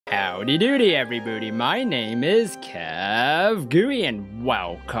Howdy doody everybody, my name is KevGuuey and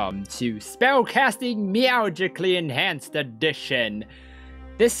welcome to Spellcasting Meowgically Enhanced Edition.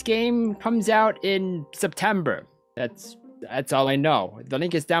 This game comes out in September. That's all I know. The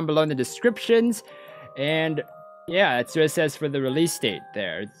link is down below in the descriptions, and yeah, that's what it says for the release date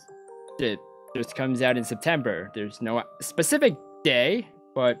there. It just comes out in September. There's no specific day,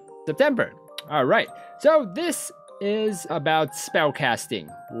 but September. Alright, so this is about spellcasting,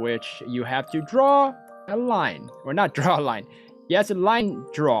 which you have to draw a line, or not draw a line. You have to line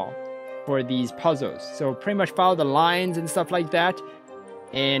draw for these puzzles. So pretty much follow the lines and stuff like that.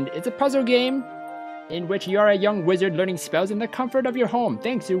 And it's a puzzle game in which you are a young wizard learning spells in the comfort of your home,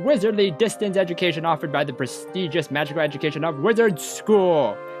 thanks to wizardly distance education offered by the prestigious magical education of Wizard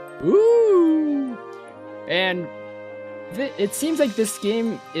School. Ooh! And it seems like this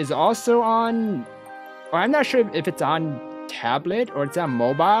game is also on, or I'm not sure if it's on tablet or it's on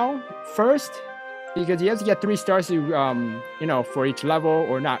mobile first, because you have to get 3 stars to, for each level,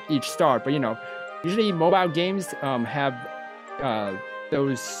 or not each star, but usually mobile games have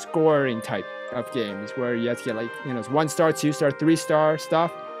those scoring type of games where you have to get like, 1 star, 2 star, 3 star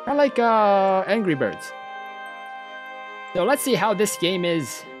stuff, kind of like Angry Birds. So let's see how this game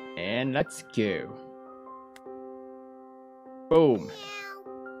is, and let's go. Boom.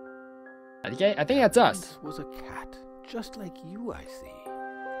 I think that's us. Once was a cat, just like you, I see.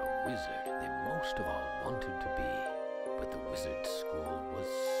 A wizard they most of all wanted to be. But the wizard school was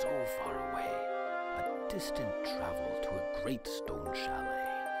so far away. A distant travel to a great stone chalet.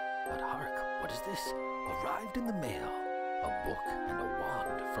 But hark, what is this? Arrived in the mail. A book and a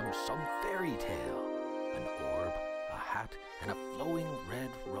wand from some fairy tale. An orb, a hat, and a flowing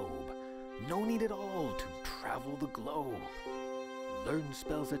red robe. No need at all to travel the globe. Learn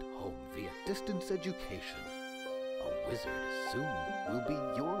spells at home via distance education. A wizard soon will be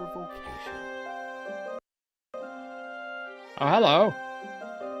your vocation. Oh, hello.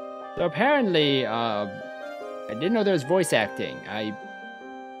 So apparently, I didn't know there was voice acting. I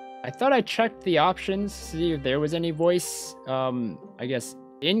thought I checked the options to see if there was any voice, I guess,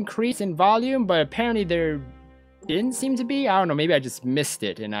 increase in volume, but apparently there didn't seem to be. I don't know, maybe I just missed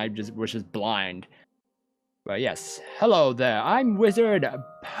it and I was just blind. But yes, hello there, I'm Wizard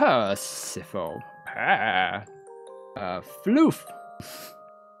Percival. Floof.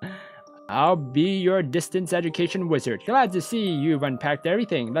 I'll be your distance education wizard. Glad to see you've unpacked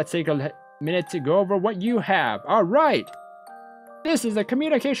everything. Let's take a minute to go over what you have. Alright! This is a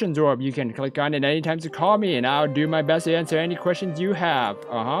communications orb. You can click on it anytime to call me, and I'll do my best to answer any questions you have.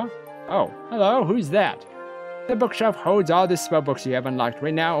 Oh, hello, who's that? The bookshelf holds all the spell books you have unlocked.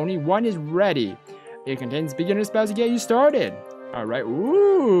 Right now, only one is ready. It contains beginner spells to get you started. Alright,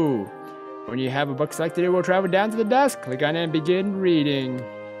 ooh! When you have a book selected, it will travel down to the desk. Click on it and begin reading.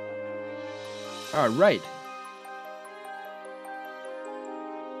 Alright.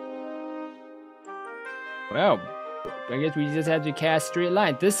 Well, I guess we just have to cast straight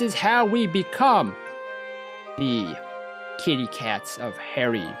line. This is how we become the kitty cats of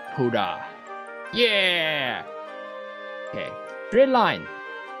Harry Potter. Yeah! Okay, straight line.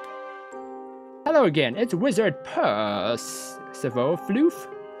 Hello again, it's Wizard Percival Floof.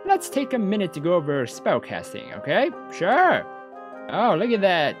 Let's take a minute to go over spellcasting, okay? Sure. Oh, look at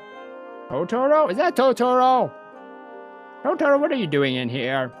that. Totoro? Is that Totoro? Totoro, what are you doing in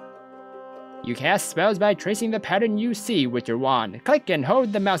here? You cast spells by tracing the pattern you see with your wand. Click and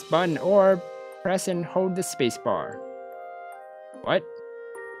hold the mouse button, or press and hold the spacebar. What?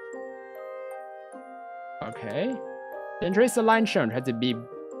 Okay. Then trace the line shown. Has to be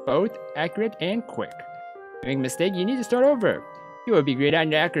both accurate and quick. If you make a mistake, you need to start over. You will be graded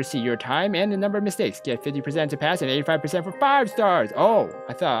on your accuracy, your time, and the number of mistakes. Get 50% to pass and 85% for 5 stars. Oh,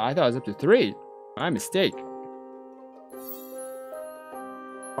 I thought it was up to 3. My mistake.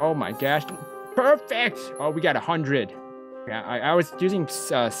 Oh my gosh. Perfect! Oh, we got 100. Yeah, I was using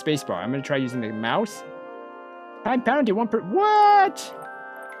spacebar. I'm gonna try using the mouse. Time penalty 1 per. What?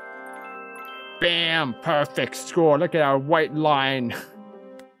 Bam! Perfect score. Look at our white line.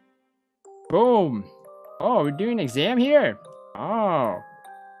 Boom. Oh, we're doing an exam here. Oh.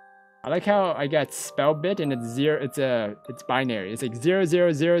 I like how I got spell bit and it's zero. It's binary. It's like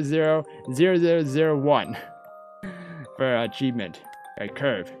 00000001 for achievement. Right,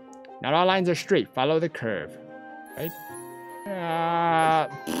 curve. Not all lines are straight. Follow the curve. Right?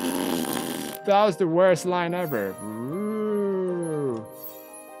 That was the worst line ever. Ooh.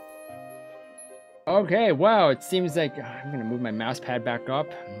 Okay, well, it seems like I'm gonna move my mouse pad back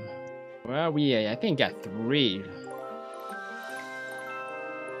up. Well, I think got 3.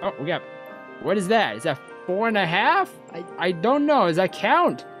 Oh, we got, what is that? Is that 4.5? I don't know. Does that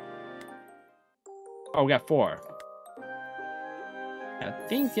count? Oh, we got 4. Now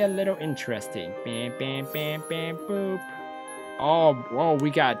things get a little interesting. Bam, bam, bam, bam, boop. Oh, whoa, we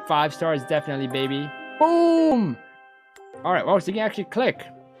got 5 stars definitely, baby. Boom! Alright, well, so you can actually click.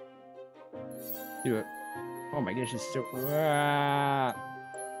 Do it. Oh my gosh, it's so...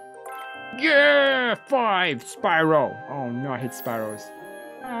 Yeah! 5! Spiral! Oh no, I hit spirals.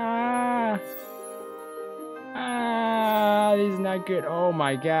 This is not good. Oh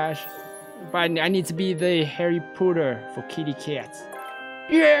my gosh. But I need to be the Harry Potter for kitty cats.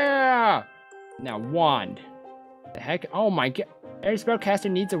 Yeah! Now, wand. The heck? Oh my god. Every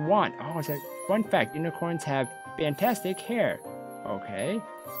spellcaster needs a wand. Oh, it's a fun fact. Unicorns have fantastic hair. Okay.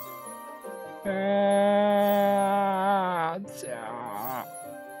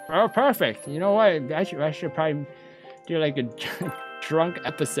 Oh, perfect. You know what? I should probably do like a drunk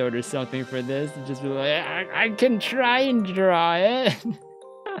episode or something for this. Just be like, I can try and draw it.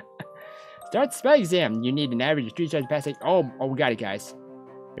 Start spell exam. You need an average of 3 stars passing. Oh, we got it, guys.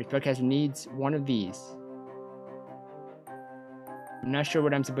 Your spellcaster needs one of these. I'm not sure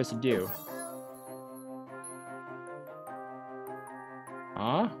what I'm supposed to do.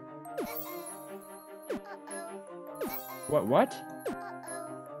 Huh? What?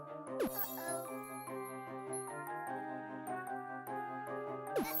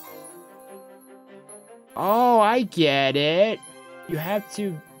 Oh, I get it. You have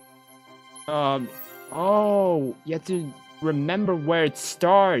to... Oh, you have to remember where it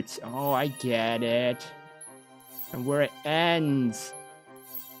starts. Oh, I get it. And where it ends.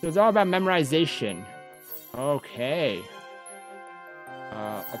 So it's all about memorization. Okay.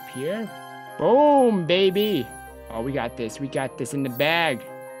 Up here? Boom, baby. Oh, we got this. We got this in the bag.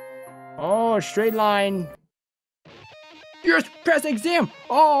 Oh, straight line. Yes, passed the exam.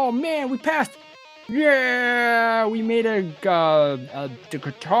 Oh, man, we passed. Yeah, we made the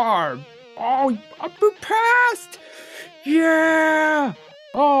guitar. Oh, we passed. Yeah.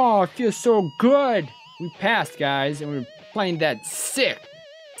 Oh, it feels so good. We passed, guys, and we're playing that sick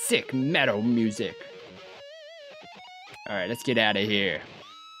metal music. All right, let's get out of here.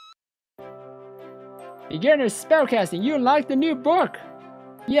 Beginner spellcasting, you unlocked the new book!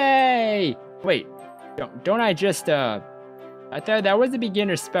 Yay! Wait, don't I just, I thought that was the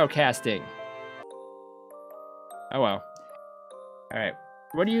beginner spellcasting. Oh well. Alright,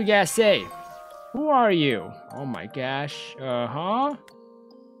 what do you guys say? Who are you? Oh my gosh, huh?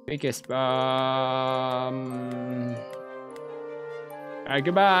 Biggest, alright,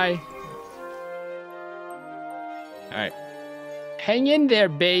 goodbye. Alright. Hang in there,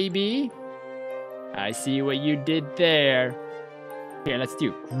 baby! I see what you did there. Here, let's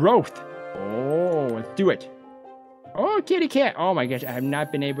do growth. Oh, let's do it. Oh, kitty cat. Oh my gosh, I have not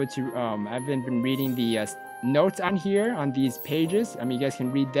been able to, I haven't been reading the notes on here, on these pages. I mean, you guys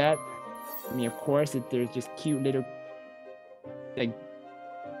can read that. I mean, of course, there's just cute little, like,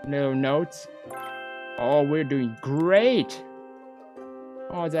 little notes. Oh, we're doing great.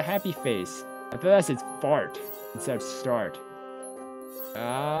 Oh, it's a happy face. I thought that said fart instead of start.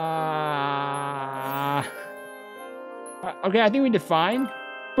 Okay, I think we define.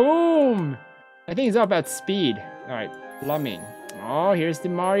 Boom! I think it's all about speed. Alright, plumbing. Oh, here's the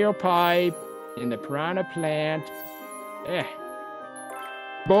Mario pipe. And the piranha plant.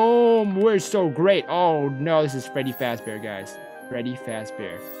 Boom! We're so great. Oh no, this is Freddy Fazbear, guys. Freddy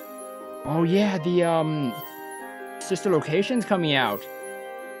Fazbear. Oh yeah, the sister location's coming out.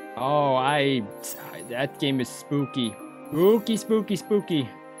 Oh, that game is spooky. Spooky.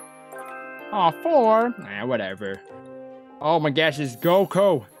 Aw, 4? Nah, whatever. Oh my gosh, it's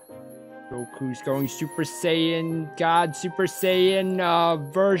Goku. Goku's going Super Saiyan, God Super Saiyan,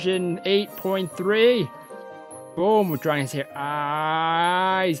 version 8.3. Boom, we're drying his hair.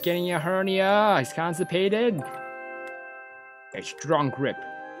 He's getting a hernia. He's constipated. A strong grip.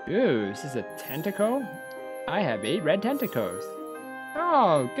 Ooh, this is a tentacle? I have 8 red tentacles.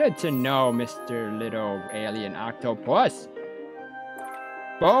 Oh, good to know, Mr. Little Alien Octopus.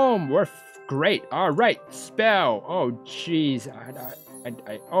 Boom, we're great. All right, spell. Oh, jeez.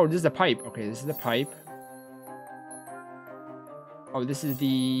 Oh, this is the pipe. Okay, this is the pipe. Oh, this is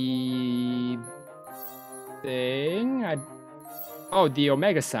the thing. Oh, the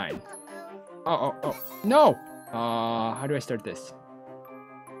omega sign. Oh, no. How do I start this?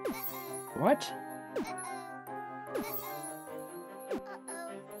 What?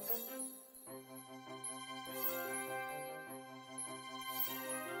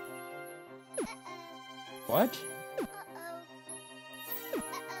 What?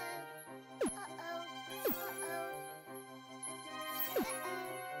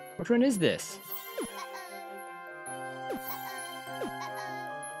 Which one is this?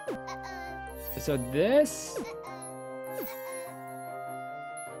 So this...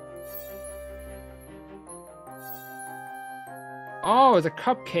 Oh, it's a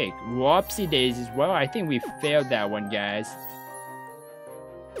cupcake. Whoopsie daisies. Well, I think we failed that one, guys.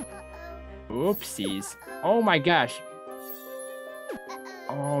 Oopsies. Oh my gosh.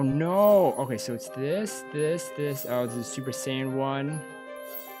 Oh no. Okay, so it's this. Oh, this is Super Saiyan 1.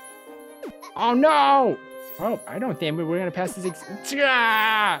 Oh no! Oh, I don't think we're gonna pass this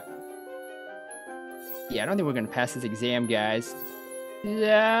Yeah, I don't think we're gonna pass this exam, guys.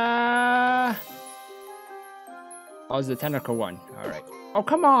 Yeah. Oh, it's the tentacle one. Alright. Oh,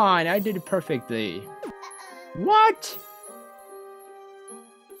 come on! I did it perfectly. What?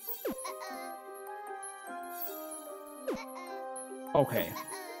 Okay.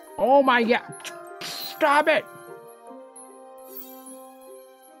 Oh my god! Stop it!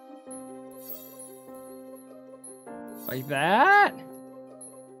 Like that?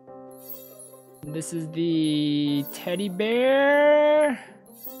 This is the teddy bear.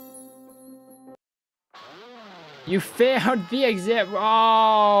 You failed the exam.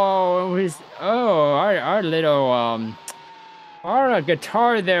 Oh, it was. Oh, our little our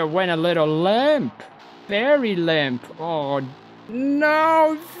guitar there went a little limp, very limp. Oh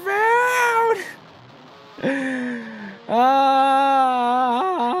no, failed.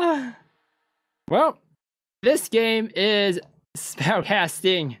 Well, this game is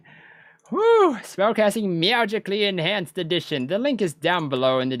spellcasting. Woo! Spellcasting Meowgically Enhanced Edition. The link is down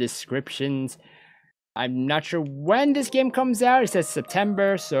below in the descriptions. I'm not sure when this game comes out. It says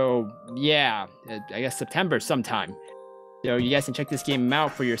September, so yeah, I guess September sometime. So you guys can check this game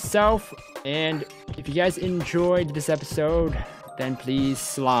out for yourself. And if you guys enjoyed this episode, then please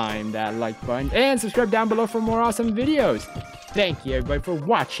slime that like button and subscribe down below for more awesome videos. Thank you everybody for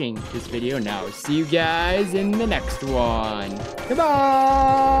watching this video. Now see you guys in the next one.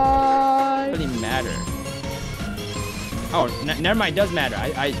 Goodbye. It doesn't even matter. Oh, never mind. It does matter.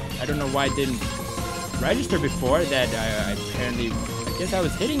 I don't know why it didn't register before that. I apparently, I guess I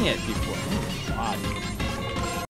was hitting it before. Oh, God.